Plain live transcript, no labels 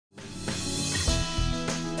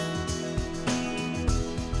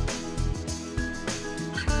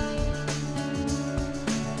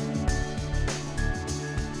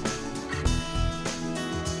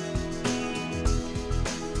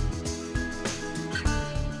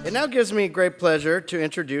It now gives me great pleasure to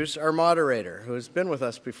introduce our moderator, who has been with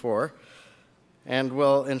us before and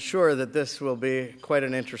will ensure that this will be quite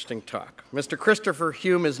an interesting talk. Mr. Christopher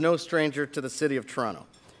Hume is no stranger to the city of Toronto.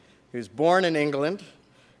 He was born in England,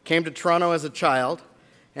 came to Toronto as a child,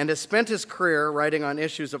 and has spent his career writing on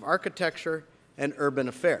issues of architecture and urban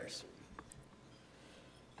affairs.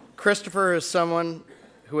 Christopher is someone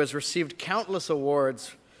who has received countless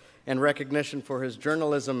awards and recognition for his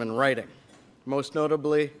journalism and writing. Most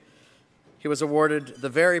notably, he was awarded the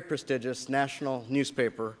very prestigious National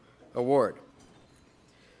Newspaper Award.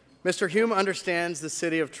 Mr. Hume understands the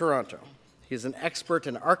city of Toronto. He's an expert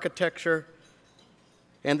in architecture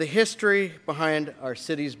and the history behind our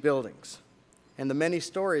city's buildings and the many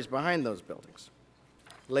stories behind those buildings.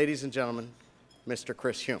 Ladies and gentlemen, Mr.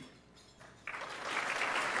 Chris Hume.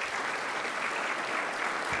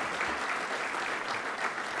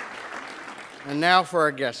 And now for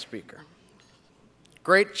our guest speaker.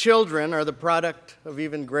 Great children are the product of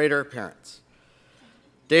even greater parents.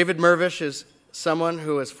 David Mirvish is someone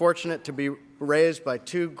who is fortunate to be raised by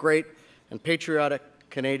two great and patriotic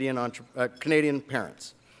Canadian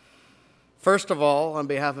parents. First of all, on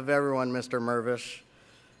behalf of everyone, Mr. Mirvish,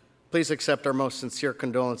 please accept our most sincere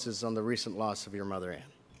condolences on the recent loss of your mother, Anne.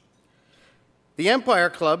 The Empire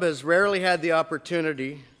Club has rarely had the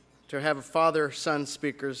opportunity to have father-son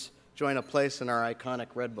speakers join a place in our iconic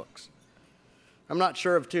Red Books. I'm not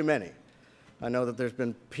sure of too many. I know that there's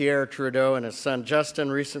been Pierre Trudeau and his son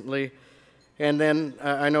Justin recently, and then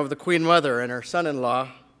I know of the Queen Mother and her son-in-law,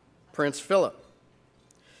 Prince Philip.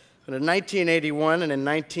 And in 1981 and in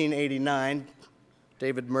 1989,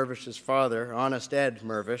 David Mirvish's father, Honest Ed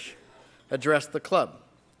Mirvish, addressed the club.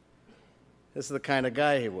 This is the kind of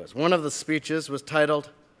guy he was. One of the speeches was titled,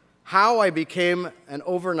 "How I Became an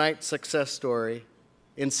Overnight Success Story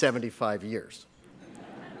in 75 Years.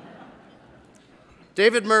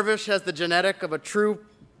 David Mirvish has the genetic of a true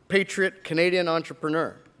patriot Canadian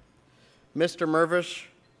entrepreneur. Mr. Mirvish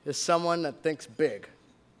is someone that thinks big,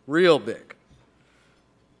 real big.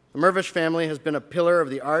 The Mirvish family has been a pillar of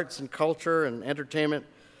the arts and culture and entertainment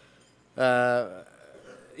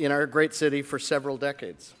in our great city for several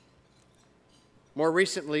decades. More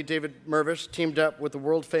recently, David Mirvish teamed up with the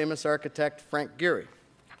world-famous architect Frank Gehry.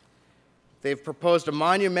 They've proposed a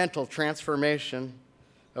monumental transformation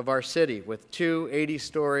of our city with two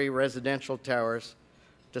 80-story residential towers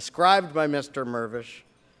described by Mr. Mirvish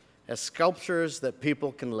as sculptures that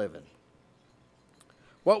people can live in.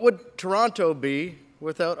 What would Toronto be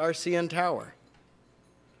without our CN Tower?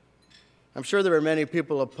 I'm sure there were many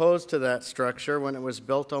people opposed to that structure when it was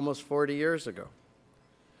built almost 40 years ago.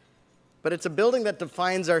 But it's a building that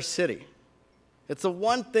defines our city. It's the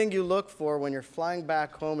one thing you look for when you're flying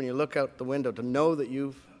back home and you look out the window to know that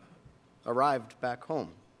you've arrived back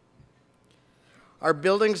home. Our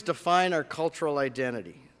buildings define our cultural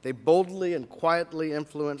identity. They boldly and quietly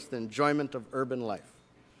influence the enjoyment of urban life.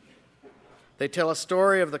 They tell a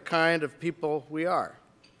story of the kind of people we are.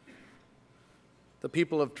 The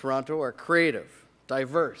people of Toronto are creative,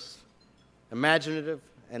 diverse, imaginative,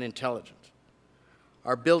 and intelligent.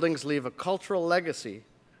 Our buildings leave a cultural legacy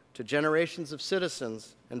to generations of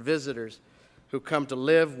citizens and visitors who come to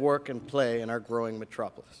live, work, and play in our growing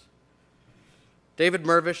metropolis. David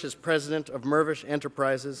Mirvish is president of Mirvish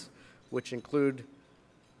Enterprises, which include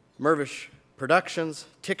Mirvish Productions,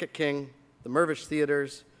 Ticket King, the Mirvish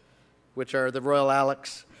Theatres, which are the Royal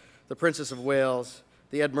Alex, the Princess of Wales,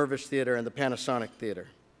 the Ed Mirvish Theatre, and the Panasonic Theatre,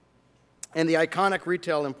 and the iconic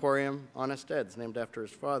retail emporium Honest Ed's, named after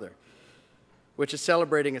his father, which is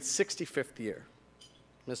celebrating its 65th year.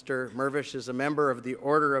 Mr. Mirvish is a member of the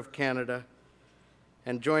Order of Canada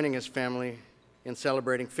and joining his family in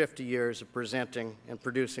celebrating 50 years of presenting and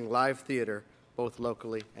producing live theater, both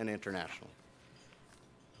locally and internationally.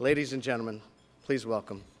 Ladies and gentlemen, please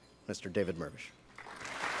welcome Mr. David Mirvish.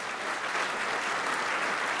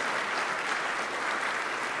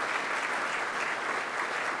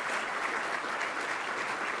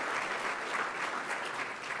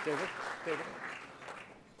 David? Where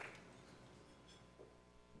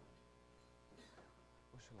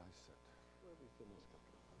shall I sit?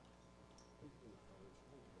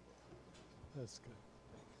 That's good.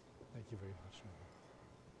 Thank you very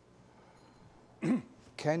much.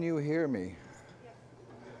 Can you hear me?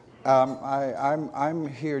 I'm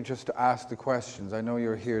here just to ask the questions. I know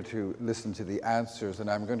you're here to listen to the answers, and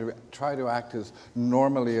I'm going to try to act as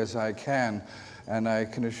normally as I can. And I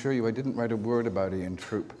can assure you I didn't write a word about Ian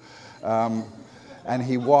Troop. And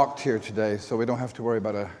he walked here today, so we don't have to worry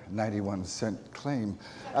about a 91-cent claim.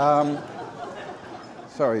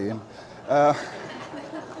 Sorry, Ian.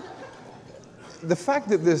 the fact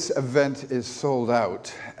that this event is sold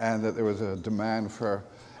out and that there was a demand for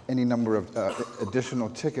any number of additional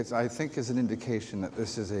tickets, I think is an indication that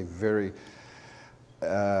this is a very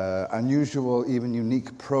unusual, even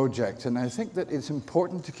unique project. And I think that it's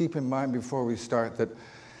important to keep in mind before we start that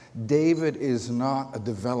David is not a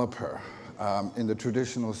developer in the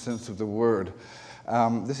traditional sense of the word.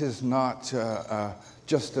 This is not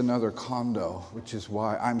just another condo, which is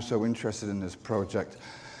why I'm so interested in this project.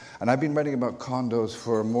 And I've been writing about condos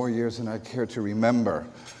for more years than I care to remember.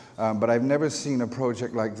 But I've never seen a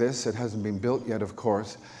project like this. It hasn't been built yet, of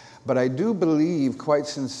course. But I do believe quite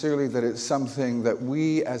sincerely that it's something that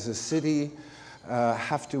we as a city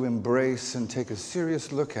have to embrace and take a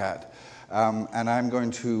serious look at. And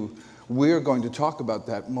we're going to talk about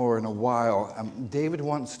that more in a while. David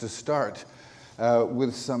wants to start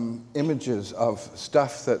with some images of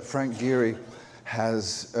stuff that Frank Gehry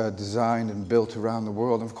has designed and built around the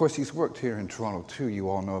world. And of course, he's worked here in Toronto too. You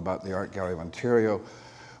all know about the Art Gallery of Ontario,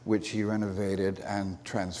 which he renovated and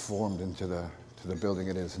transformed into the building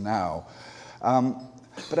it is now.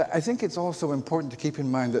 But I think it's also important to keep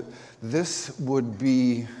in mind that this would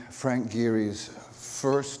be Frank Gehry's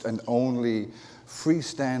first and only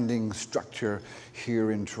freestanding structure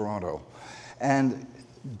here in Toronto. And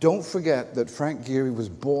don't forget that Frank Gehry was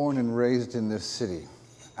born and raised in this city.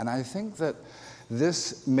 And I think that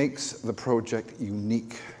this makes the project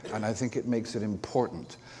unique, and I think it makes it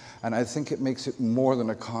important. And I think it makes it more than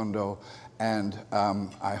a condo. And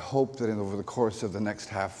I hope that over the course of the next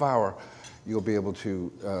half hour, you'll be able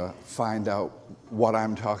to find out what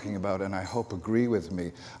I'm talking about, and I hope agree with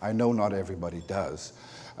me. I know not everybody does,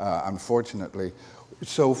 unfortunately.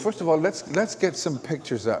 So first of all, let's get some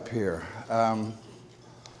pictures up here.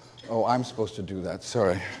 Oh, I'm supposed to do that,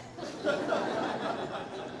 sorry.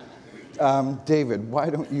 David, why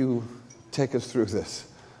don't you take us through this?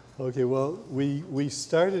 Okay, well, we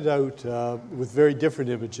started out with very different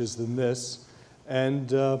images than this,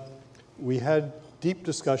 and we had deep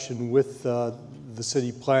discussion with the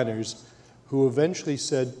city planners, who eventually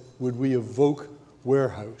said, would we evoke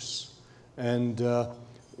warehouse? And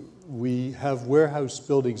we have warehouse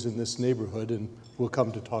buildings in this neighborhood, and we'll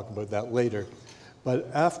come to talk about that later.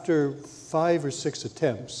 But after 5 or 6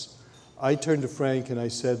 attempts, I turned to Frank and I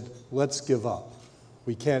said, let's give up.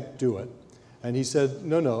 We can't do it. And he said,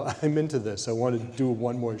 no, I'm into this. I want to do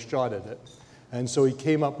one more shot at it. And so he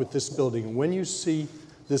came up with this building. And when you see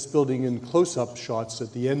this building in close-up shots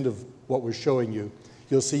at the end of what we're showing you,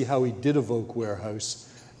 you'll see how he did evoke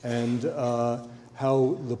warehouse and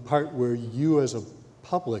how the part where you as a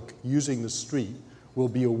public using the street will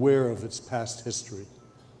be aware of its past history.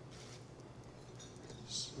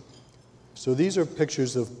 So these are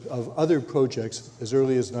pictures of other projects as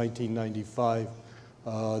early as 1995.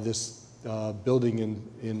 This building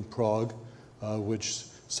in Prague, which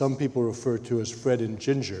some people refer to as Fred and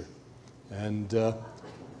Ginger. And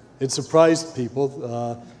it surprised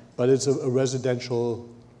people, but it's a residential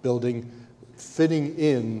building fitting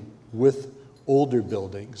in with older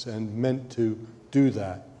buildings and meant to do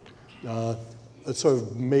that. A sort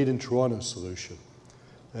of made in Toronto solution.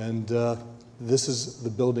 And this is the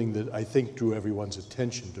building that I think drew everyone's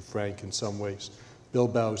attention to Frank in some ways,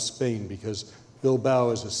 Bilbao, Spain, because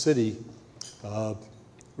Bilbao as a city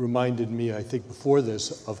reminded me, I think before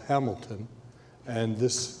this, of Hamilton, and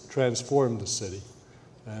this transformed the city.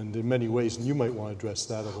 And in many ways, and you might want to address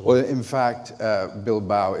that a little. Well, in fact,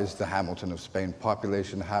 Bilbao is the Hamilton of Spain.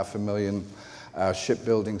 Population 500,000,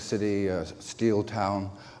 shipbuilding city, steel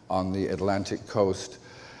town on the Atlantic coast.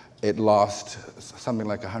 It lost something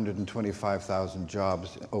like 125,000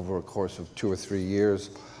 jobs over a course of 2 or 3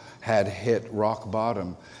 years, had hit rock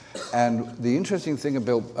bottom. And the interesting thing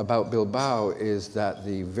about Bilbao is that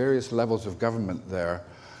the various levels of government there,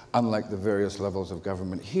 unlike the various levels of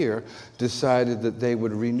government here, decided that they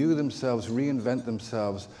would renew themselves, reinvent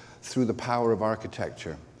themselves through the power of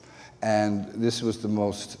architecture. And this is the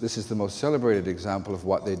most celebrated example of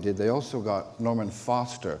what they did. They also got Norman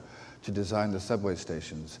Foster to design the subway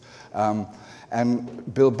stations.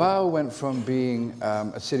 And Bilbao went from being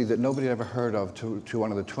a city that nobody had ever heard of to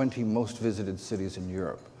one of the 20 most visited cities in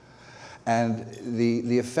Europe. And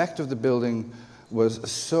the effect of the building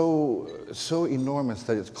was so enormous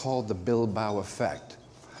that it's called the Bilbao effect.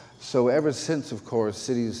 So ever since, of course,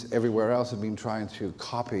 cities everywhere else have been trying to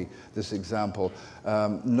copy this example.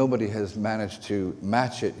 Nobody has managed to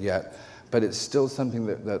match it yet, but it's still something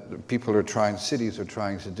that people are trying, cities are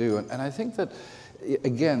trying to do. And I think that,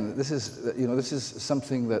 again, this is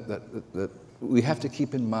something that we have to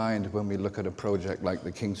keep in mind when we look at a project like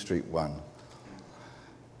the King Street one.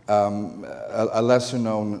 A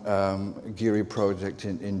lesser-known Gehry project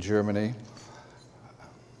in Germany.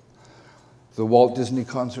 The Walt Disney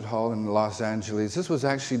Concert Hall in Los Angeles. This was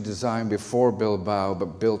actually designed before Bilbao,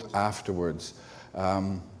 but built afterwards.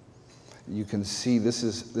 You can see these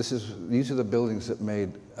are the buildings that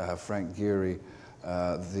made Frank Gehry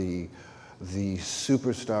the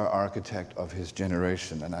superstar architect of his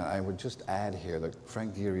generation. And I would just add here that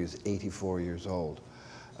Frank Gehry is 84 years old.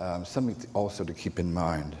 Something also to keep in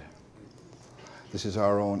mind. This is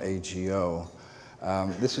our own AGO.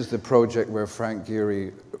 This is the project where Frank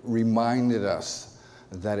Gehry reminded us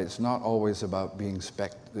that it's not always about being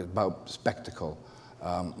spectacle,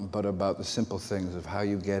 but about the simple things of how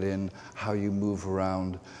you get in, how you move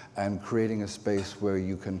around, and creating a space where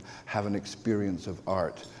you can have an experience of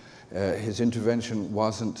art. His intervention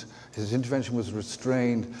was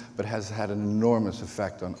restrained, but has had an enormous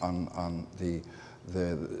effect on the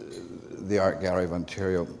Art Gallery of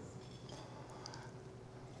Ontario.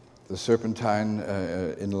 The Serpentine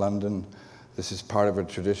in London, this is part of a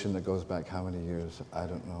tradition that goes back how many years? I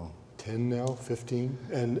don't know. 10 now, 15.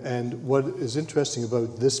 And what is interesting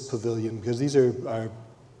about this pavilion, because these are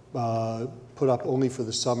put up only for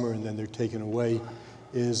the summer and then they're taken away,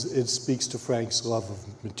 is it speaks to Frank's love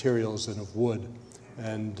of materials and of wood.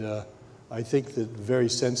 And I think that very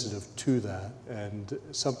sensitive to that, and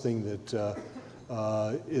something that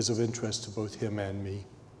is of interest to both him and me.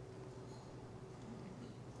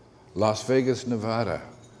 Las Vegas, Nevada,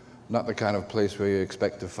 not the kind of place where you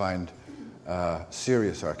expect to find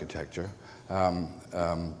serious architecture,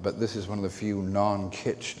 but this is one of the few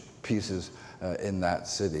non-kitsch pieces in that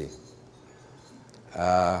city.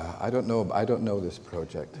 I don't know this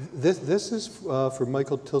project. This is for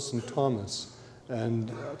Michael Tilson Thomas and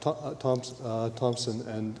Thompson,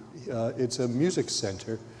 and it's a music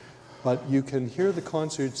center, but you can hear the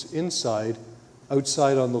concerts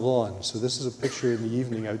outside on the lawn. So this is a picture in the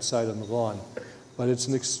evening outside on the lawn, but it's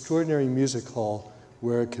an extraordinary music hall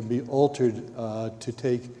where it can be altered to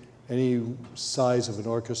take any size of an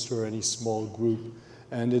orchestra or any small group,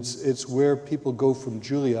 and it's where people go from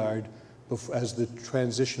Juilliard as the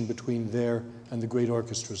transition between there and the great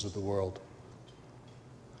orchestras of the world.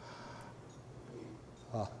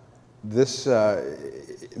 This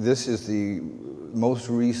is the most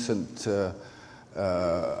recent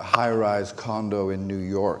high-rise condo in New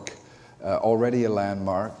York, already a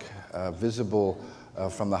landmark, visible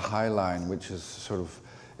from the High Line, which is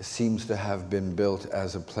seems to have been built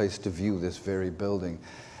as a place to view this very building.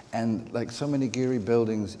 And like so many Gehry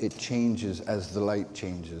buildings, it changes as the light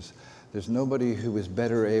changes. There's nobody who is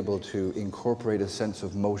better able to incorporate a sense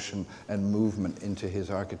of motion and movement into his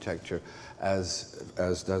architecture as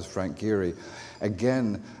does Frank Gehry.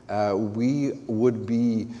 Again, we would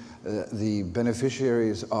be the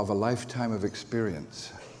beneficiaries of a lifetime of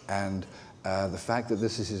experience. And the fact that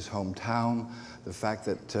this is his hometown, the fact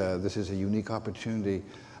that this is a unique opportunity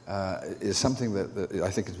is something that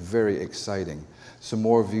I think is very exciting. Some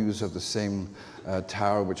more views of the same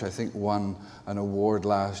tower, which I think won an award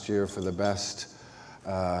last year for the best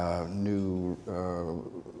new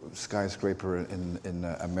skyscraper in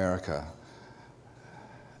America.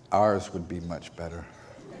 Ours would be much better,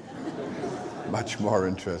 much more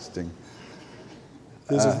interesting.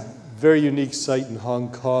 There's a very unique site in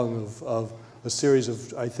Hong Kong of a series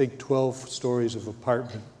of, I think, 12 stories of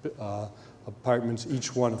apartments,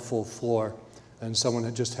 each one a full floor, and someone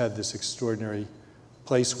had just had this extraordinary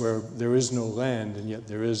place where there is no land, and yet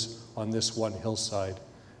there is on this one hillside.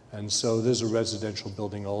 And so there's a residential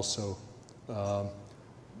building also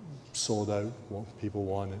sold out. Well, people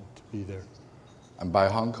wanted to be there. And by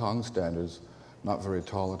Hong Kong standards, not very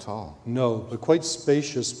tall at all. No, but quite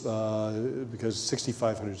spacious because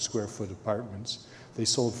 6,500 square foot apartments. They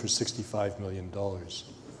sold for $65 million.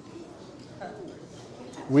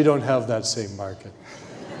 We don't have that same market.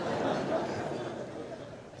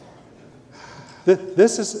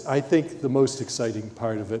 This is, I think, the most exciting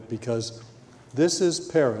part of it, because this is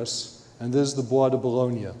Paris, and this is the Bois de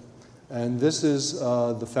Boulogne, and this is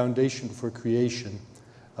the foundation for creation,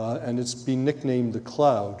 and it's been nicknamed the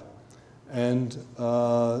Cloud. And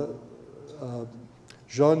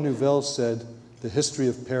Jean Nouvel said, the history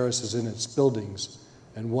of Paris is in its buildings,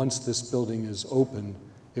 and once this building is open,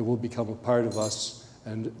 it will become a part of us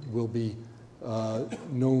and will be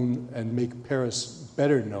known and make Paris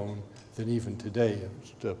better known than even today,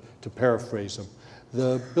 to paraphrase him.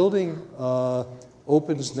 The building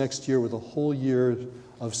opens next year with a whole year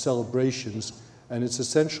of celebrations, and it's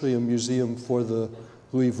essentially a museum for the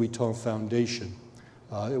Louis Vuitton Foundation.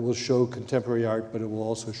 It will show contemporary art, but it will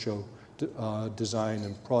also show design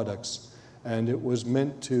and products. And it was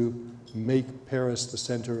meant to make Paris the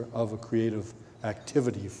center of a creative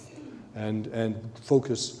activity and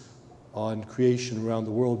focus on creation around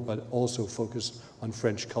the world, but also focus on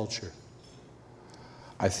French culture.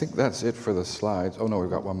 I think that's it for the slides. Oh no, we've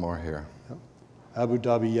got one more here. Abu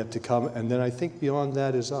Dhabi yet to come, and then I think beyond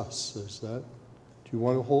that is us. Is that? Do you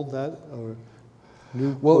want to hold that, or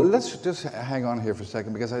new? Well, let's just hang on here for a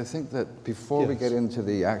second, because I think that before we Yes. get into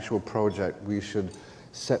the actual project, we should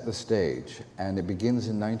set the stage. And it begins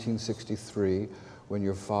in 1963, when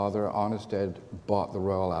your father, Honest Ed, bought the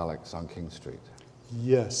Royal Alex on King Street.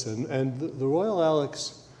 Yes, and the Royal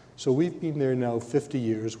Alex, so we've been there now 50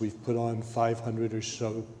 years. We've put on 500 or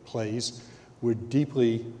so plays. We're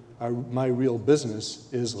deeply, my real business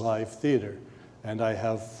is live theater, and I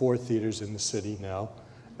have 4 theaters in the city now.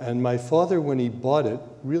 And my father, when he bought it,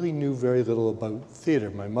 really knew very little about theater.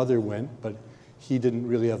 My mother went, but he didn't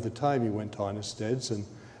really have the time. He went to Honest Ed's,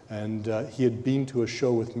 and he had been to a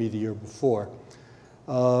show with me the year before.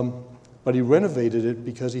 But he renovated it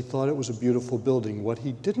because he thought it was a beautiful building. What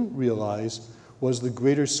he didn't realize was the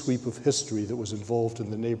greater sweep of history that was involved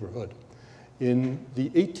in the neighborhood. In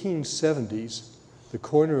the 1870s, the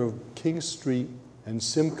corner of King Street and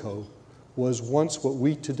Simcoe was once what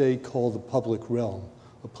we today call the public realm,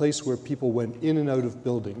 a place where people went in and out of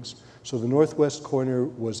buildings. So the northwest corner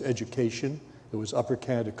was education. It was Upper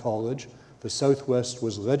Canada College. The southwest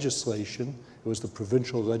was legislation. It was the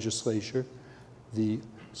provincial legislature. The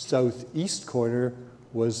southeast corner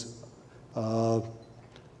was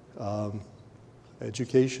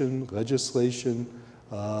education, legislation.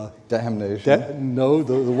 Damnation. No,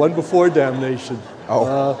 the one before damnation.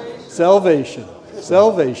 Oh. Salvation.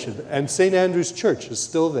 Salvation. And St. Andrew's Church is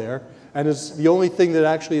still there, and it's the only thing that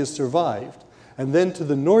actually has survived. And then to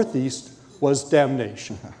the northeast was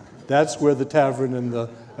damnation. That's where the tavern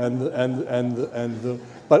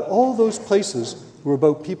but all those places were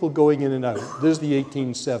about people going in and out. This is the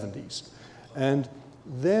 1870s. And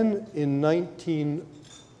then in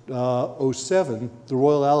 1907, the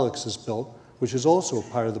Royal Alex is built, which is also a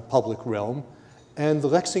part of the public realm, and the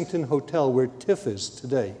Lexington Hotel, where TIFF is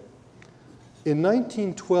today. In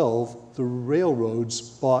 1912, the railroads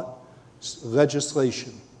bought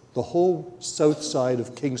legislation, the whole south side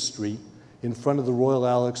of King Street, in front of the Royal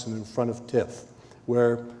Alex and in front of TIFF,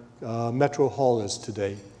 where Metro Hall is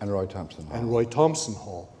today. And Roy Thompson Hall. And Roy Thompson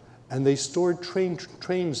Hall. And they stored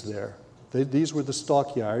trains there. These were the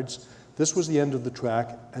stockyards. This was the end of the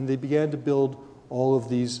track, and they began to build all of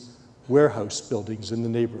these warehouse buildings in the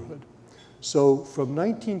neighborhood. So from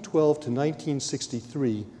 1912 to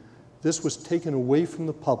 1963, this was taken away from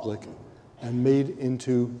the public and made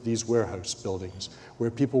into these warehouse buildings, where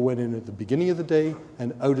people went in at the beginning of the day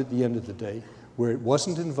and out at the end of the day, where it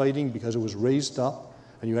wasn't inviting because it was raised up,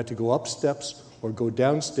 and you had to go up steps or go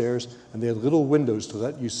downstairs, and they had little windows to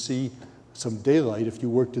let you see some daylight if you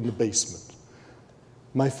worked in the basement.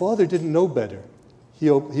 My father didn't know better.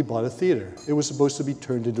 He bought a theater. It was supposed to be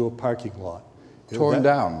turned into a parking lot. Torn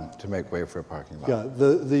down to make way for a parking lot. Yeah,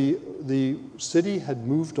 the city had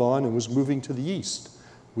moved on and was moving to the east.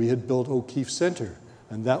 We had built O'Keefe Center,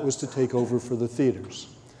 and that was to take over for the theaters.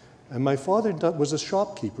 And my father was a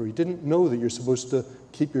shopkeeper. He didn't know that you're supposed to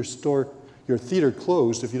keep your theater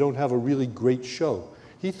closed if you don't have a really great show.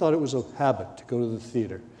 He thought it was a habit to go to the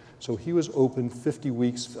theater. So he was open 50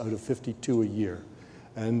 weeks out of 52 a year.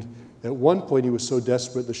 And at one point he was so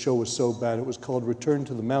desperate, the show was so bad, it was called Return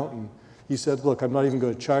to the Mountain. He said, look, I'm not even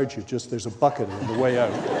going to charge you, just there's a bucket on the way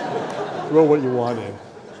out. Throw what you want in,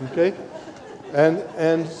 okay?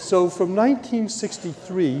 And so from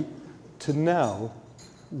 1963 to now,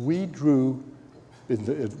 we drew,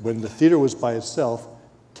 when the theater was by itself,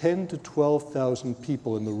 10 to 12,000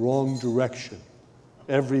 people in the wrong direction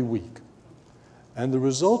every week. And the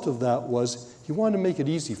result of that was he wanted to make it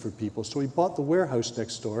easy for people, so he bought the warehouse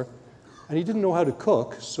next door, and he didn't know how to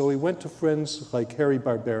cook, so he went to friends like Harry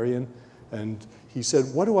Barbarian, and he said,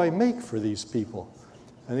 what do I make for these people?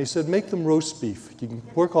 And they said, make them roast beef. You can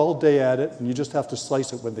work all day at it, and you just have to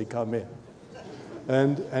slice it when they come in.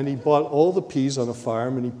 And he bought all the peas on a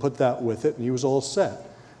farm, and he put that with it, and he was all set.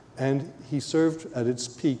 And he served, at its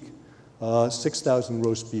peak, 6,000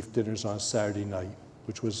 roast beef dinners on a Saturday night,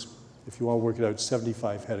 which was, if you want to work it out,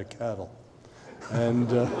 75 head of cattle. And,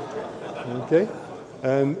 okay?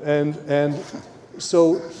 And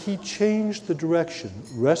so he changed the direction.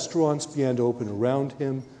 Restaurants began to open around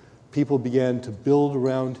him. People began to build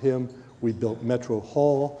around him. We built Metro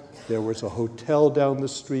Hall. There was a hotel down the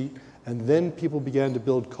street. And then people began to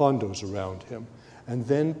build condos around him. And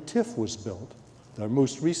then TIFF was built, our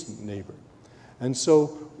most recent neighbor. And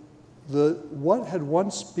so what had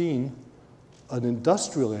once been an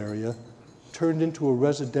industrial area turned into a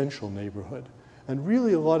residential neighborhood. And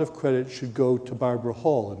really a lot of credit should go to Barbara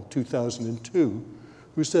Hall in 2002,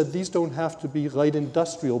 who said these don't have to be light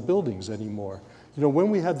industrial buildings anymore. You know, when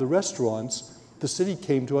we had the restaurants, the city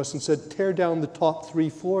came to us and said, tear down the top 3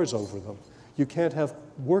 floors over them. You can't have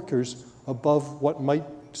workers above what might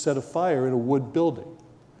set a fire in a wood building.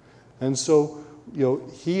 And so, you know,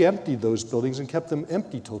 he emptied those buildings and kept them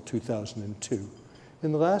empty till 2002.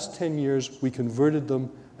 In the last 10 years, we converted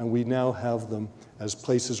them, and we now have them as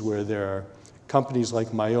places where there are companies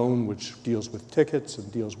like my own, which deals with tickets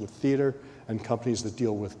and deals with theater, and companies that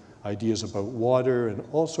deal with ideas about water and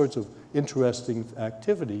all sorts of interesting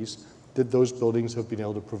activities that those buildings have been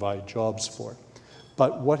able to provide jobs for.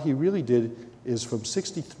 But what he really did is from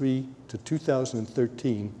 63 to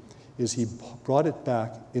 2013 is he brought it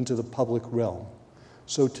back into the public realm.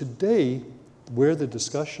 So today, where the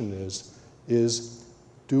discussion is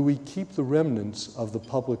do we keep the remnants of the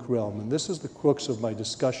public realm? And this is the crux of my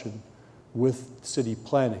discussion with city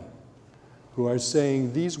planning, who are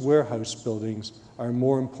saying these warehouse buildings are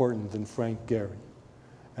more important than Frank Gehry.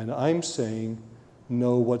 And I'm saying,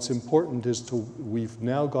 no, what's important is we've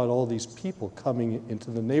now got all these people coming into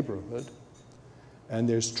the neighborhood, and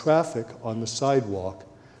there's traffic on the sidewalk,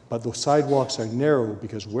 but the sidewalks are narrow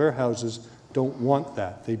because warehouses don't want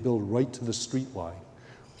that. They build right to the street line.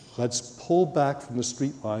 Let's pull back from the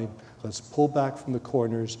street line. Let's pull back from the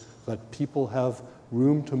corners. Let people have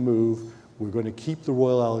room to move. We're going to keep the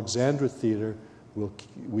Royal Alexandra Theatre.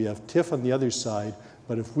 We have TIFF on the other side.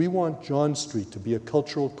 But if we want John Street to be a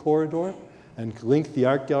cultural corridor and link the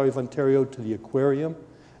Art Gallery of Ontario to the aquarium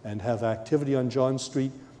and have activity on John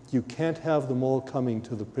Street, you can't have them all coming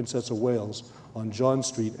to the Princess of Wales on John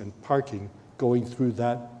Street and parking going through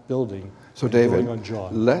that building. So David, on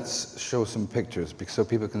John. Let's show some pictures so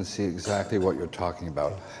people can see exactly what you're talking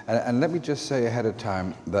about. And let me just say ahead of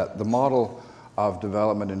time that the model of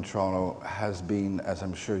development in Toronto has been, as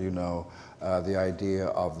I'm sure you know, the idea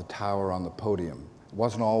of the tower on the podium. It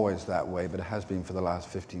wasn't always that way, but it has been for the last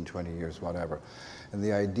 15, 20 years, whatever. And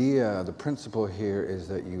the idea, the principle here is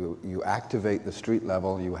that you activate the street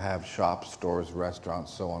level, you have shops, stores,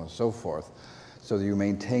 restaurants, so on and so forth. So that you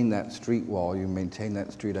maintain that street wall, you maintain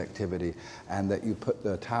that street activity, and that you put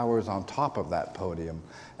the towers on top of that podium.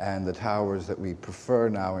 And the towers that we prefer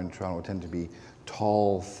now in Toronto tend to be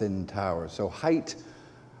tall, thin towers. So height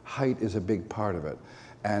is a big part of it.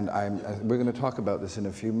 And we're going to talk about this in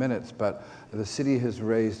a few minutes, but the city has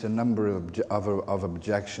raised a number of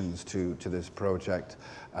objections to this project,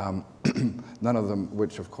 none of them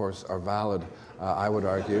which, of course, are valid, I would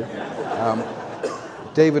argue.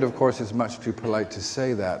 David, of course, is much too polite to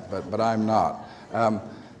say that, but I'm not.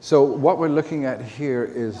 So what we're looking at here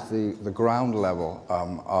is the ground level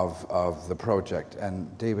of the project.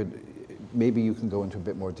 And David, maybe you can go into a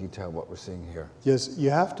bit more detail what we're seeing here. Yes, you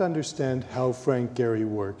have to understand how Frank Gehry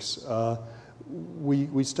works.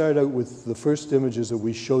 We started out with the first images that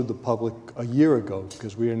we showed the public a year ago,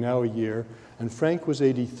 because we are now a year, and Frank was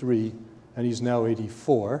 83, and he's now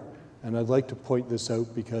 84. And I'd like to point this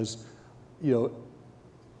out because, you know,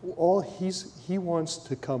 he wants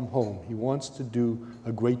to come home. He wants to do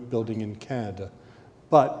a great building in Canada,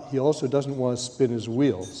 but he also doesn't want to spin his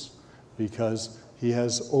wheels because he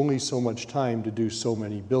has only so much time to do so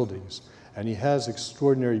many buildings, and he has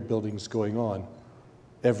extraordinary buildings going on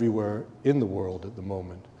everywhere in the world at the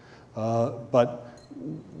moment. But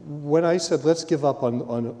when I said, let's give up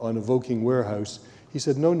on evoking warehouse, he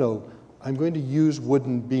said, no, I'm going to use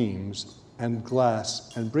wooden beams and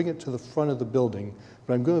glass and bring it to the front of the building,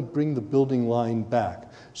 but I'm going to bring the building line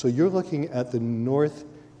back. So you're looking at the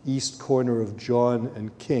northeast corner of John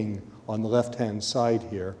and King on the left-hand side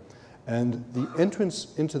here, and the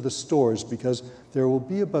entrance into the stores, because there will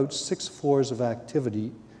be about 6 floors of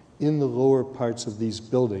activity in the lower parts of these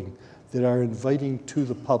buildings that are inviting to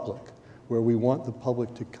the public, where we want the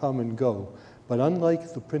public to come and go. But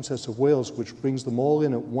unlike the Princess of Wales, which brings them all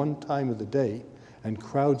in at one time of the day and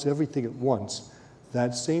crowds everything at once,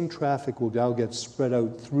 that same traffic will now get spread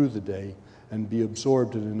out through the day and be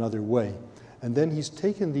absorbed in another way. And then he's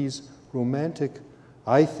taken these romantic,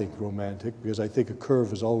 I think romantic, because I think a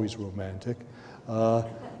curve is always romantic,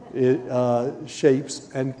 shapes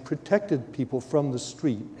and protected people from the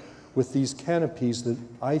street with these canopies that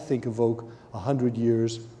I think evoke 100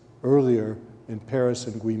 years earlier in Paris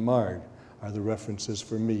and Guimard are the references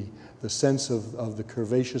for me. The sense of the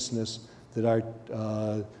curvaceousness that Art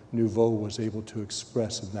Nouveau was able to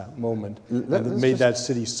express in that moment, and that made that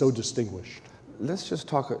city so distinguished. Let's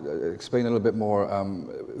just explain a little bit more.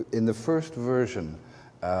 In the first version,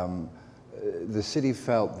 the city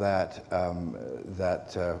felt that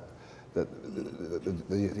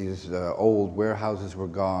these old warehouses were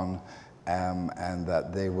gone, and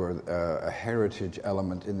that they were a heritage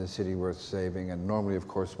element in the city worth saving, and normally, of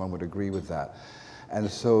course, one would agree with that. And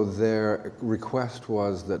so their request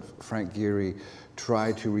was that Frank Gehry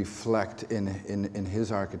try to reflect in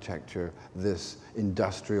his architecture this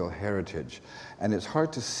industrial heritage. And it's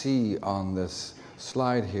hard to see on this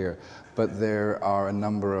slide here, but there are a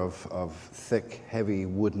number of thick, heavy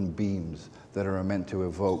wooden beams that are meant to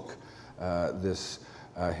evoke this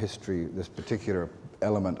history, this particular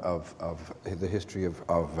element of the history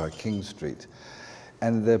of King Street.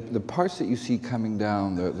 And the parts that you see coming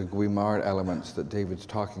down, the Guimard elements that David's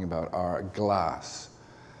talking about, are glass.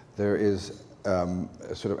 There is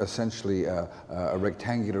sort of essentially a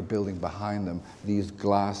rectangular building behind them. These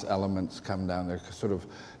glass elements come down. They're sort of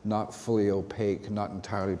not fully opaque, not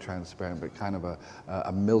entirely transparent, but kind of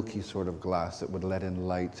a milky sort of glass that would let in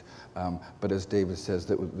light. But as David says,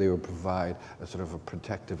 they would provide a sort of a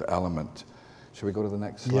protective element. Should we go to the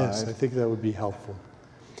next slide? Yes, I think that would be helpful.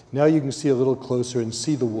 Now you can see a little closer and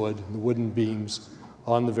see the wood and the wooden beams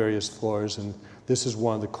on the various floors, and this is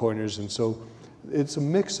one of the corners. And so it's a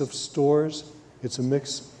mix of stores, it's a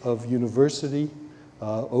mix of university.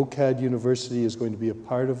 OCAD University is going to be a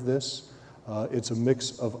part of this. It's a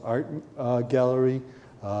mix of art gallery.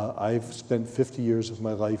 I've spent 50 years of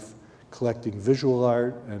my life collecting visual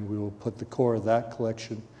art, and we will put the core of that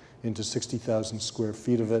collection into 60,000 square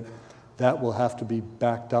feet of it. That will have to be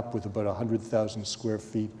backed up with about 100,000 square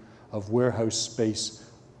feet of warehouse space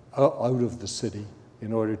out of the city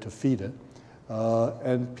in order to feed it.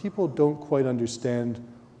 And people don't quite understand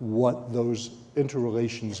what those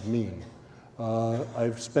interrelations mean.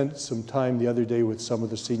 I've spent some time the other day with some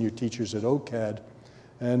of the senior teachers at OCAD,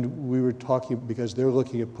 and we were talking, because they're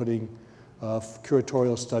looking at putting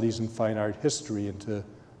curatorial studies in fine art history into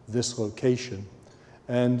this location.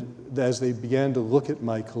 And as they began to look at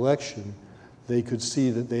my collection, they could see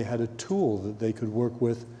that they had a tool that they could work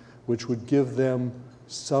with, which would give them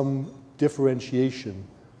some differentiation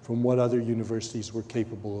from what other universities were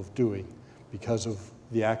capable of doing because of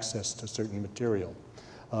the access to certain material.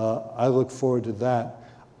 I look forward to that.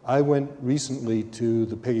 I went recently to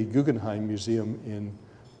the Peggy Guggenheim Museum in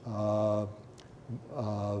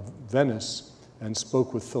Venice and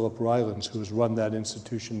spoke with Philip Rylands, who has run that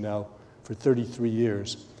institution now for 33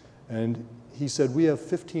 years. And he said, we have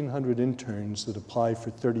 1,500 interns that apply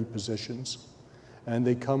for 30 positions, and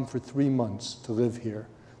they come for 3 months to live here.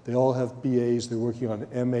 They all have BAs, they're working on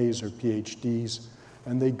MAs or PhDs,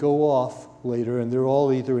 and they go off later, and they're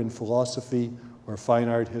all either in philosophy or fine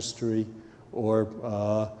art history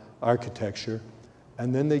or architecture.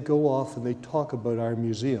 And then they go off and they talk about our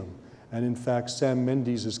museum. And in fact, Sam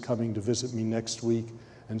Mendes is coming to visit me next week,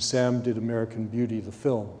 and Sam did American Beauty, the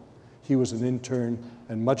film. He was an intern,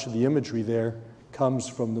 and much of the imagery there comes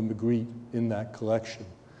from the Magritte in that collection.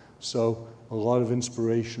 So a lot of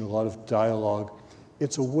inspiration, a lot of dialogue.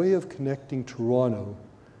 It's a way of connecting Toronto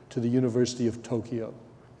to the University of Tokyo.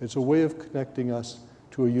 It's a way of connecting us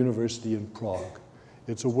to a university in Prague.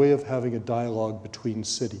 It's a way of having a dialogue between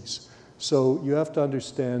cities. So you have to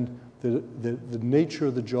understand that the nature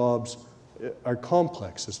of the jobs are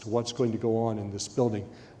complex as to what's going to go on in this building.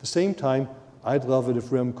 At the same time, I'd love it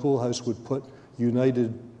if Rem Koolhaas would put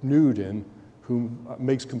United Nude in, who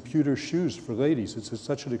makes computer shoes for ladies. It's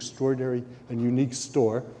such an extraordinary and unique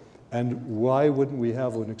store. And why wouldn't we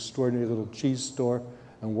have an extraordinary little cheese store?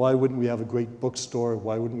 And why wouldn't we have a great bookstore?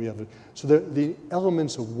 Why wouldn't we have So the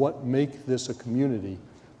elements of what make this a community,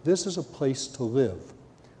 this is a place to live.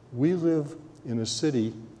 We live in a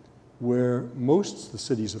city where most of the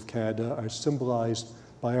cities of Canada are symbolized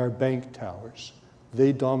by our bank towers.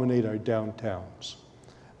 They dominate our downtowns.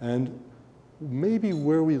 And maybe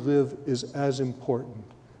where we live is as important.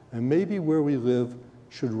 And maybe where we live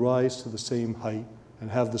should rise to the same height and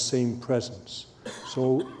have the same presence.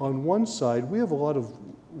 So on one side, we have a lot of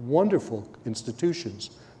wonderful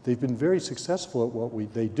institutions. They've been very successful at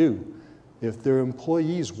what they do. If their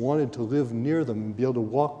employees wanted to live near them and be able to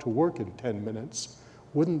walk to work in 10 minutes,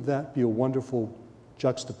 wouldn't that be a wonderful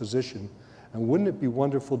juxtaposition? And wouldn't it be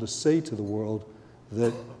wonderful to say to the world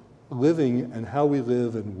that living and how we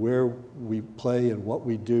live and where we play and what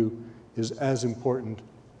we do is as important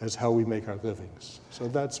as how we make our livings? So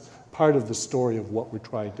that's part of the story of what we're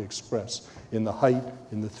trying to express in the height,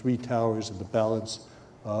 in the three towers, and the balance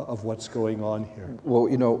of what's going on here. Well,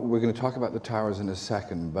 you know, we're going to talk about the towers in a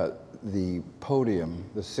second, but the podium,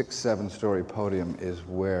 the 6-7-story podium is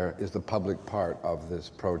the public part of this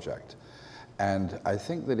project. And I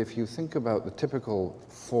think that if you think about the typical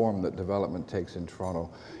form that development takes in Toronto,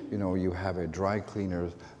 you know, you have a dry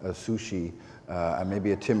cleaners, a sushi, and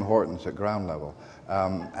maybe a Tim Hortons at ground level.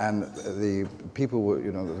 And the people,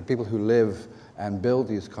 you know, the people who live and build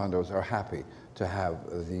these condos are happy to have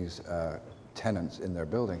these tenants in their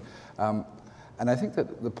building. And I think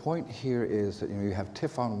that the point here is that, you know, you have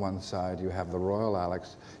TIFF on one side, you have the Royal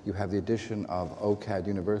Alex, you have the addition of OCAD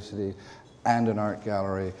University and an art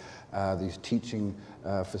gallery, these teaching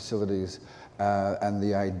facilities, and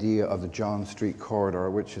the idea of the John Street corridor,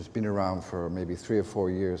 which has been around for maybe 3 or 4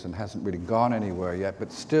 years and hasn't really gone anywhere yet,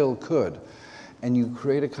 but still could. And you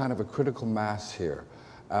create a kind of a critical mass here.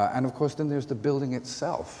 And of course, then there's the building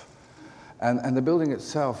itself. And the building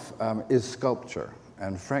itself is sculpture.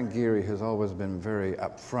 And Frank Gehry has always been very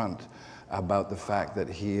upfront about the fact that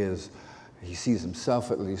he sees himself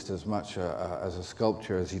at least as much as a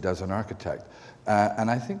sculptor as he does an architect. And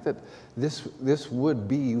I think that this would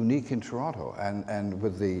be unique in Toronto, and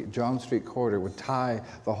with the John Street corridor would tie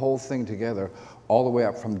the whole thing together all the way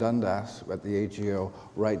up from Dundas at the AGO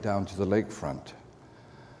right down to the lakefront.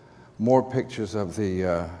 More pictures of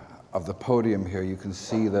the podium here. You can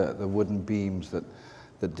see the wooden beams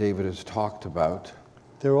that David has talked about.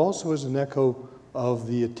 There also is an echo of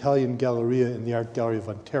the Italian Galleria in the Art Gallery of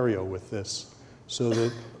Ontario with this, so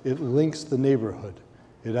that it links the neighborhood.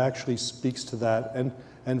 It actually speaks to that.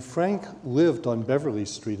 And Frank lived on Beverly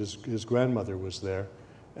Street, his grandmother was there.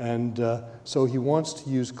 And so he wants to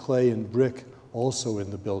use clay and brick also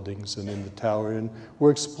in the buildings and in the tower. And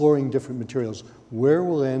we're exploring different materials. Where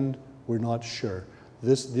we'll end, we're not sure.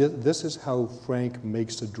 This is how Frank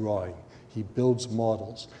makes a drawing. He builds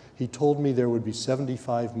models. He told me there would be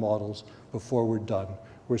 75 models before we're done.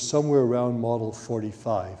 We're somewhere around model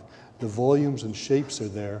 45. The volumes and shapes are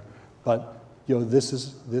there, but you know, this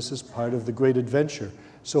is part of the great adventure.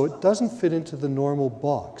 So it doesn't fit into the normal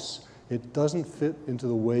box. It doesn't fit into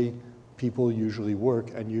the way people usually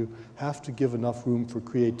work, and you have to give enough room for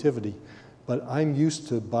creativity. But I'm used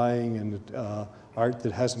to buying art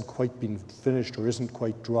that hasn't quite been finished or isn't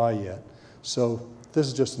quite dry yet. So this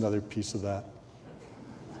is just another piece of that.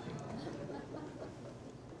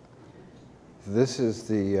 This is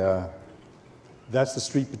the... That's the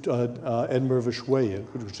street, Ed Mirvish Way,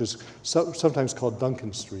 which is sometimes called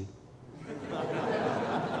Duncan Street.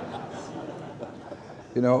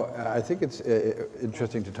 You know, I think it's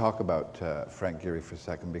interesting to talk about Frank Gehry for a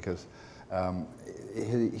second, because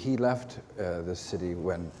he left this city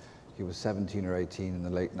when he was 17 or 18 in the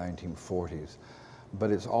late 1940s.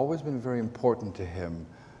 But it's always been very important to him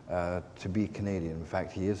to be Canadian. In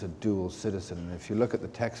fact, he is a dual citizen. And if you look at the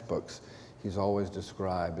textbooks, he's always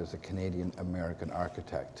described as a Canadian-American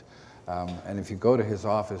architect. And if you go to his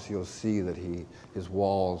office, you'll see that his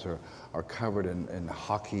walls are covered in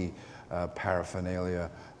hockey paraphernalia.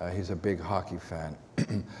 He's a big hockey fan.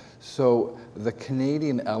 So the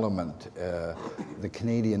Canadian element, the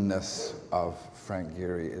Canadianness of Frank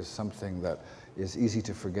Gehry is something that is easy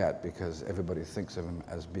to forget because everybody thinks of him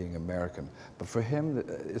as being American. But for him,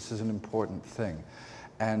 this is an important thing.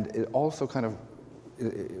 And it also kind of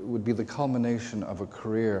it would be the culmination of a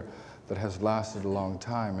career that has lasted a long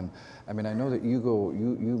time. And I mean, I know that you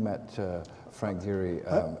met Frank Gehry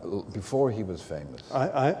before he was famous.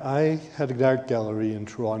 I had an art gallery in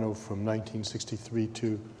Toronto from 1963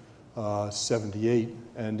 to 78,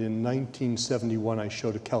 and in 1971 I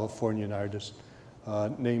showed a Californian artist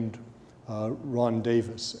named Ron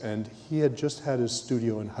Davis, and he had just had his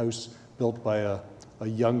studio and house built by a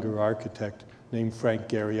younger architect named Frank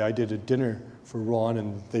Gehry. I did a dinner for Ron,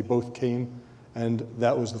 and they both came, and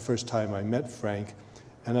that was the first time I met Frank.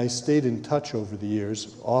 And I stayed in touch over the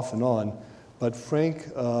years, off and on, but Frank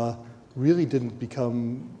really didn't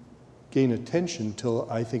gain attention till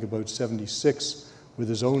I think about 76 with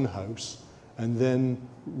his own house, and then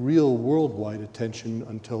real worldwide attention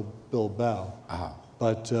until Bilbao. Uh-huh.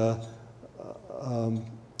 But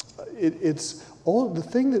it's all the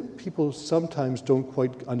thing that people sometimes don't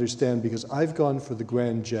quite understand, because I've gone for the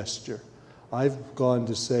grand gesture. I've gone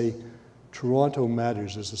to say, Toronto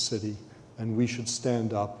matters as a city, and we should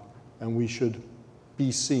stand up, and we should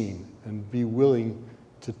be seen, and be willing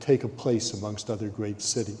to take a place amongst other great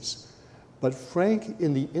cities. But Frank,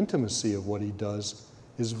 in the intimacy of what he does,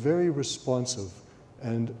 is very responsive.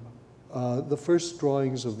 And the first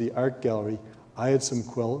drawings of the art gallery, I had some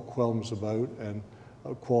qualms about, and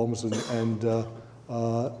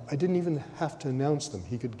I didn't even have to announce them.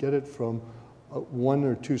 He could get it from 1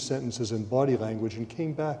 or 2 sentences in body language and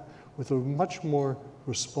came back with a much more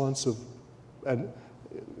responsive and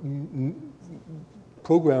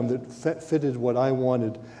program that fitted what I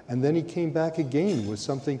wanted, and then he came back again with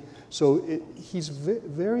something. So he's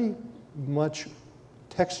very much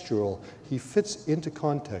textural. He fits into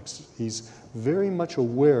context. He's very much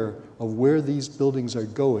aware of where these buildings are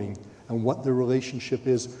going and what their relationship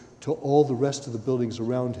is to all the rest of the buildings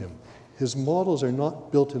around him. His models are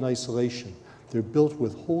not built in isolation. They're built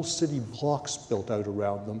with whole city blocks built out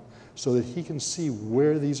around them so that he can see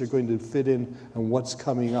where these are going to fit in and what's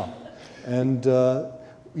coming up. And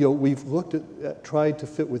you know, we've looked at, tried to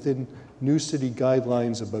fit within new city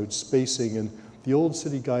guidelines about spacing, and the old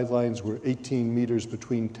city guidelines were 18 meters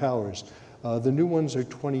between towers. The new ones are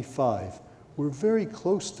 25. We're very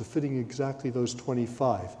close to fitting exactly those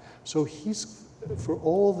 25. So he's, for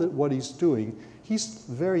all that what he's doing, he's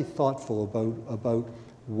very thoughtful about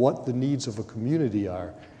what the needs of a community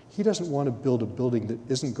are. He doesn't want to build a building that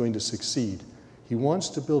isn't going to succeed. He wants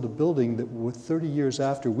to build a building that with 30 years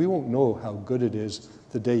after, we won't know how good it is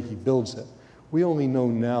the day he builds it. We only know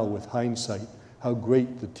now with hindsight how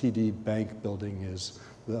great the TD Bank building is.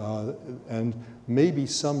 And maybe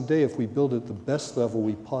someday if we build it the best level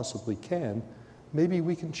we possibly can, maybe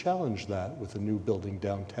we can challenge that with a new building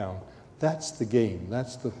downtown. That's the game,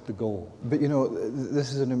 that's the goal. But you know,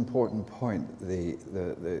 this is an important point,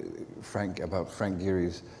 about Frank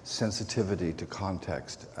Gehry's sensitivity to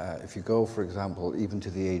context. If you go, for example, even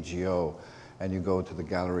to the AGO and you go to the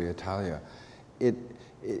Galleria Italia,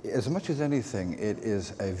 as much as anything, it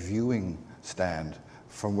is a viewing stand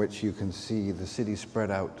from which you can see the city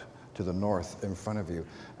spread out to the north in front of you.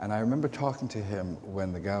 And I remember talking to him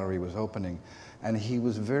when the gallery was opening, and he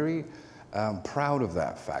was very proud of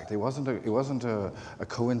that fact. It wasn't a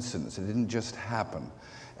coincidence. It didn't just happen.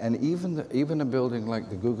 And even a building like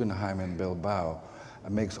the Guggenheim in Bilbao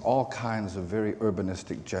makes all kinds of very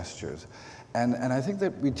urbanistic gestures. And I think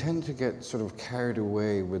that we tend to get sort of carried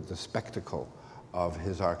away with the spectacle of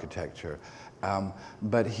his architecture.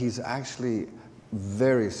 But he's actually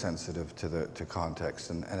very sensitive to context.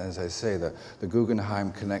 And as I say, the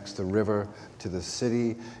Guggenheim connects the river to the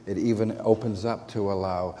city. It even opens up to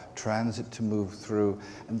allow transit to move through.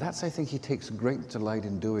 And that's, I think, he takes great delight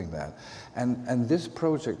in doing that. And this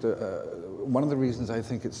project, one of the reasons I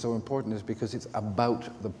think it's so important is because it's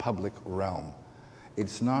about the public realm.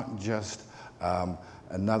 It's not just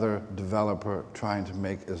another developer trying to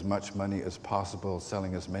make as much money as possible,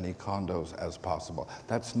 selling as many condos as possible.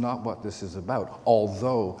 That's not what this is about,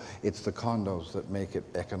 although it's the condos that make it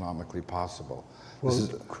economically possible. Well,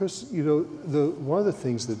 Chris, you know, one of the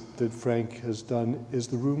things that Frank has done is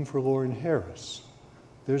the room for Lauren Harris.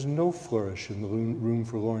 There's no flourish in the room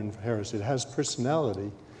for Lauren Harris. It has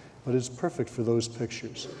personality, but it's perfect for those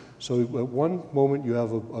pictures. So at one moment you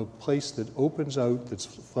have a place that opens out, that's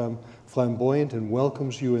flamboyant and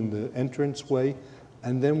welcomes you in the entranceway,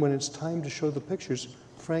 and then when it's time to show the pictures,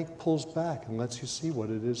 Frank pulls back and lets you see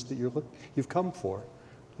what it is that you've come for.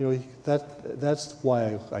 You know, that's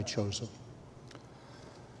why I chose him.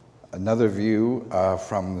 Another view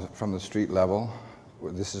from the street level.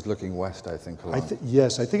 This is looking west, I think.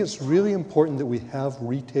 Yes, I think it's really important that we have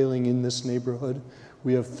retailing in this neighborhood.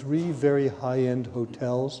 We have 3 very high-end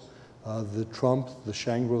hotels, the Trump, the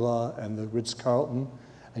Shangri-La, and the Ritz-Carlton,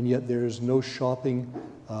 and yet there is no shopping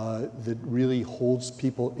that really holds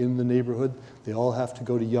people in the neighborhood. They all have to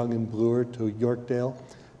go to Yonge and Bloor, to Yorkdale.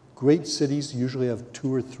 Great cities usually have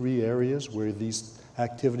 2 or 3 areas where these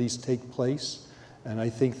activities take place, and I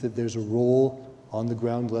think that there's a role on the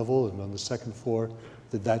ground level and on the second floor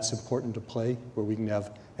that's important to play, where we can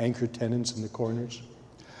have anchor tenants in the corners.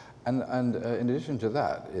 And in addition to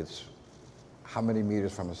that, it's how many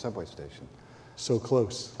meters from a subway station? So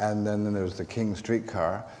close. And then there's the King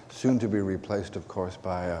streetcar, soon to be replaced, of course,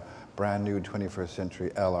 by a brand new 21st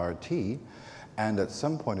century LRT, and at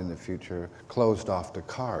some point in the future, closed off to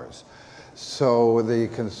cars. So the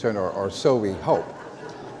concern, or so we hope.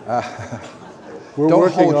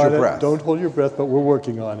 Don't hold your breath. Don't hold your breath, but we're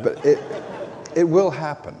working on it. But it will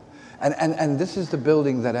happen. And this is the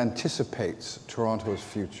building that anticipates Toronto's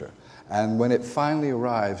future. And when it finally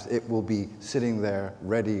arrives, it will be sitting there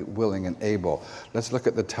ready, willing, and able. Let's look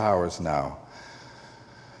at the towers now.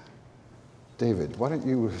 David, why don't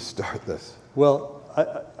you start this? Well,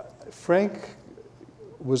 Frank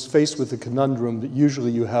was faced with the conundrum that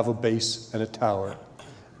usually you have a base and a tower,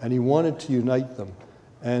 and he wanted to unite them.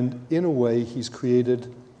 And in a way, he's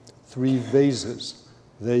created 3 vases.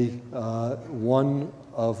 One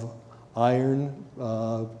of iron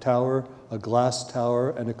tower, a glass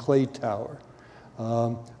tower, and a clay tower.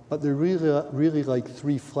 But they're really like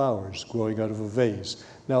 3 flowers growing out of a vase.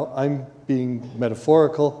 Now, I'm being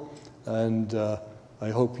metaphorical, and I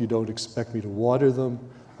hope you don't expect me to water them.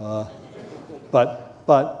 But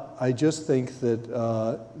But I just think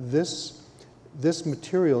that this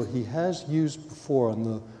material he has used before on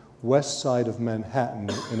the west side of Manhattan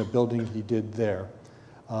in a building he did there.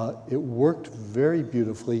 It worked very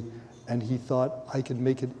beautifully, and he thought, I can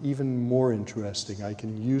make it even more interesting. I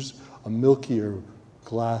can use a milkier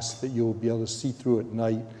glass that you'll be able to see through at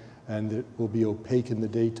night, and it will be opaque in the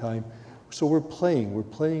daytime. So we're playing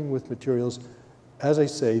with materials. As I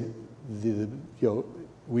say,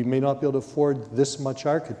 we may not be able to afford this much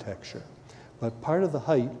architecture, but part of the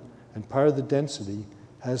height and part of the density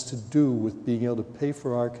has to do with being able to pay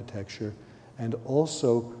for architecture and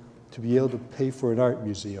also to be able to pay for an art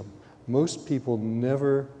museum. Most people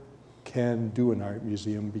never can do an art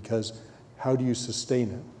museum because how do you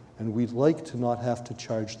sustain it? And we'd like to not have to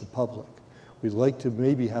charge the public. We'd like to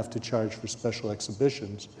maybe have to charge for special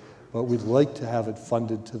exhibitions, but we'd like to have it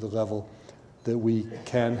funded to the level that we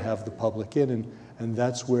can have the public in, and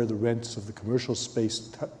that's where the rents of the commercial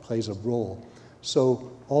space plays a role.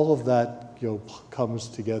 So all of that comes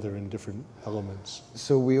together in different elements.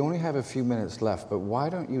 So we only have a few minutes left, but why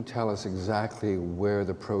don't you tell us exactly where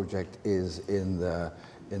the project is in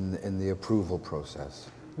the approval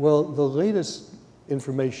process? Well, the latest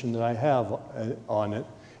information that I have on it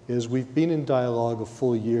is we've been in dialogue a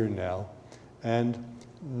full year now, and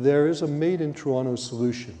there is a Made in Toronto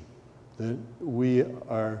solution that we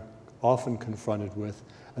are often confronted with,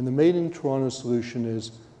 and the Made in Toronto solution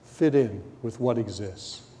is fit in with what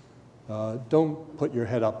exists. Don't put your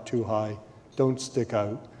head up too high, don't stick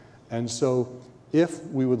out. And so if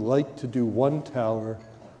we would like to do one tower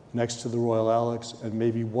next to the Royal Alex and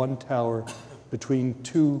maybe one tower between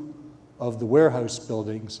two of the warehouse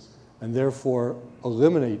buildings, and therefore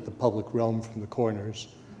eliminate the public realm from the corners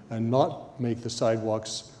and not make the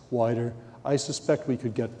sidewalks wider, I suspect we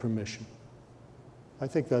could get permission. I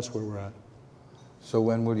think that's where we're at. So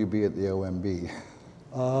when will you be at the OMB?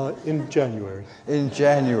 In January. In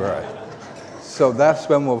January. So that's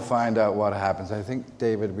when we'll find out what happens. I think,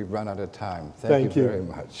 David, we've run out of time. Thank you very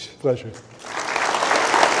much. Pleasure.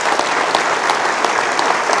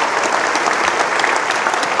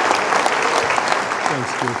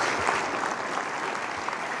 Thanks, Keith.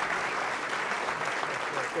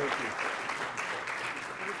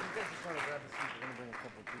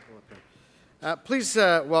 Please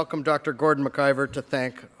welcome Dr. Gordon McIver to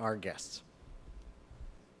thank our guests.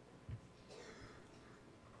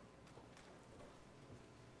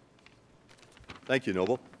 Thank you,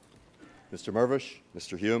 Noble. Mr. Mirvish,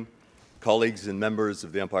 Mr. Hume, colleagues and members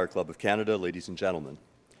of the Empire Club of Canada, ladies and gentlemen.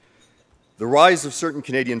 The rise of certain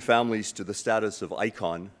Canadian families to the status of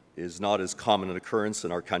icon is not as common an occurrence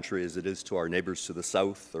in our country as it is to our neighbors to the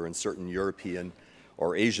south or in certain European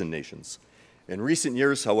or Asian nations. In recent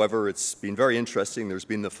years, however, it's been very interesting. There's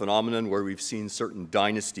been the phenomenon where we've seen certain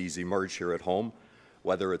dynasties emerge here at home,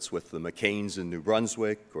 whether it's with the McCains in New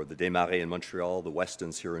Brunswick or the Desmarais in Montreal, the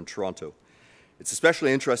Westons here in Toronto. It's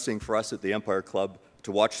especially interesting for us at the Empire Club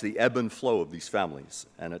to watch the ebb and flow of these families,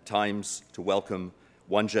 and at times to welcome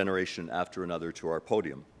one generation after another to our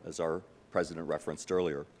podium, as our president referenced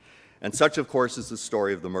earlier. And such, of course, is the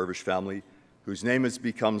story of the Mirvish family, whose name has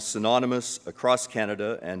become synonymous across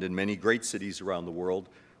Canada and in many great cities around the world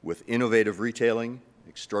with innovative retailing,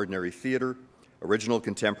 extraordinary theatre, original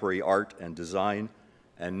contemporary art and design,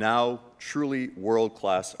 and now truly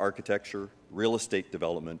world-class architecture, real estate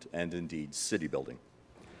development, and indeed city building.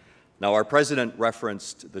 Now, our president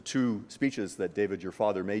referenced the two speeches that David, your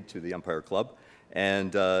father, made to the Empire Club,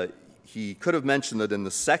 and he could have mentioned that in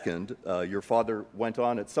the second, your father went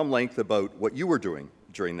on at some length about what you were doing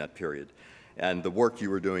during that period and the work you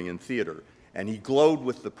were doing in theater. And he glowed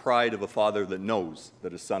with the pride of a father that knows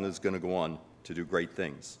that his son is going to go on to do great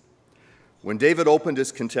things. When David opened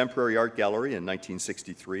his contemporary art gallery in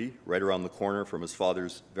 1963, right around the corner from his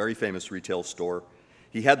father's very famous retail store,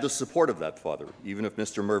 he had the support of that father, even if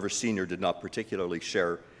Mr. Mirvish Sr. did not particularly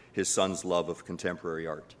share his son's love of contemporary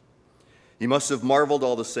art. He must have marveled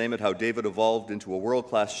all the same at how David evolved into a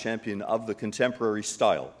world-class champion of the contemporary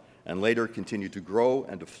style and later continued to grow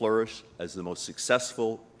and to flourish as the most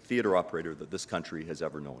successful theater operator that this country has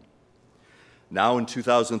ever known. Now in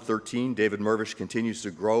 2013, David Mirvish continues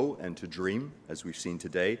to grow and to dream, as we've seen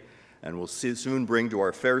today, and will soon bring to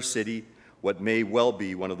our fair city what may well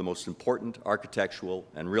be one of the most important architectural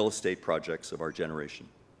and real estate projects of our generation.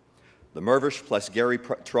 The Mirvish plus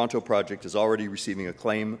Gehry Toronto project is already receiving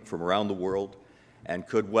acclaim from around the world and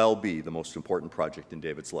could well be the most important project in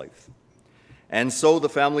David's life. And so the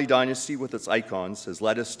family dynasty with its icons has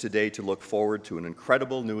led us today to look forward to an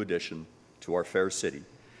incredible new addition to our fair city,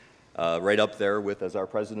 right up there with, as our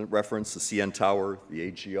president referenced, the CN Tower, the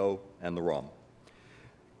AGO, and the ROM.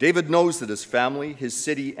 David knows that his family, his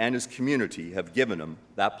city, and his community have given him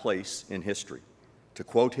that place in history. To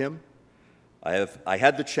quote him, I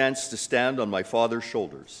had the chance to stand on my father's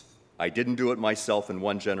shoulders. I didn't do it myself in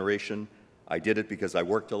one generation. I did it because I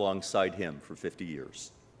worked alongside him for 50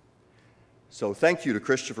 years. So thank you to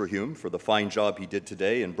Christopher Hume for the fine job he did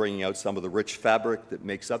today in bringing out some of the rich fabric that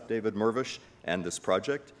makes up David Mirvish and this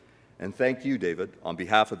project. And thank you, David, on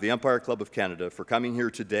behalf of the Empire Club of Canada, for coming here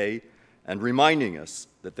today and reminding us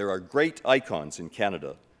that there are great icons in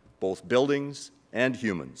Canada, both buildings and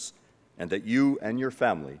humans, and that you and your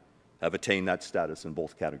family have attained that status in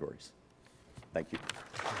both categories. Thank you.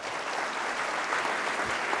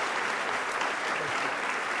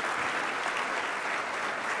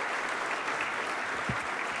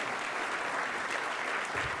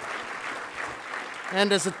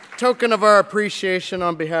 And as a token of our appreciation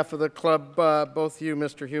on behalf of the club, both you,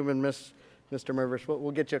 Mr. Hume and Mr. Mirvish,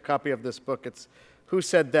 we'll get you a copy of this book. It's Who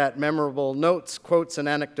Said That? Memorable Notes, Quotes, and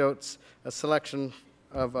Anecdotes, a selection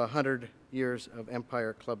of 100 years of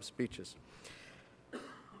Empire Club speeches.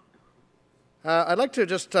 I'd like to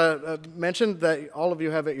just mention that all of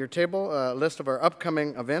you have at your table a list of our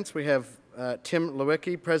upcoming events. We have Tim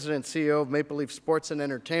Lewicki, President and CEO of Maple Leaf Sports and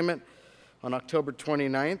Entertainment, on October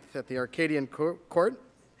 29th at the Arcadian Court.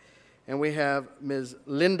 And we have Ms.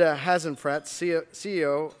 Linda Hasenfratz,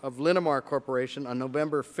 CEO of Linamar Corporation, on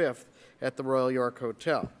November 5th at the Royal York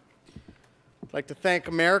Hotel. I'd like to thank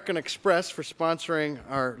American Express for sponsoring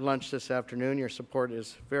our lunch this afternoon. Your support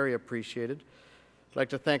is very appreciated. I'd like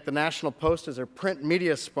to thank the National Post as our print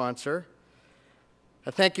media sponsor.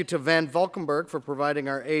 A thank you to Van Valkenburg for providing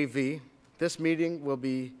our AV. This meeting will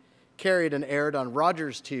be carried and aired on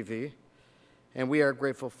Rogers TV, and we are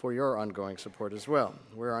grateful for your ongoing support as well.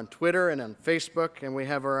 We're on Twitter and on Facebook, and we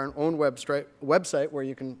have our own website where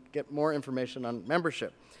you can get more information on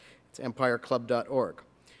membership. It's empireclub.org.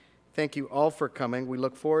 Thank you all for coming. We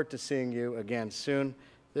look forward to seeing you again soon.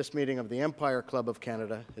 This meeting of the Empire Club of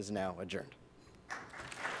Canada is now adjourned.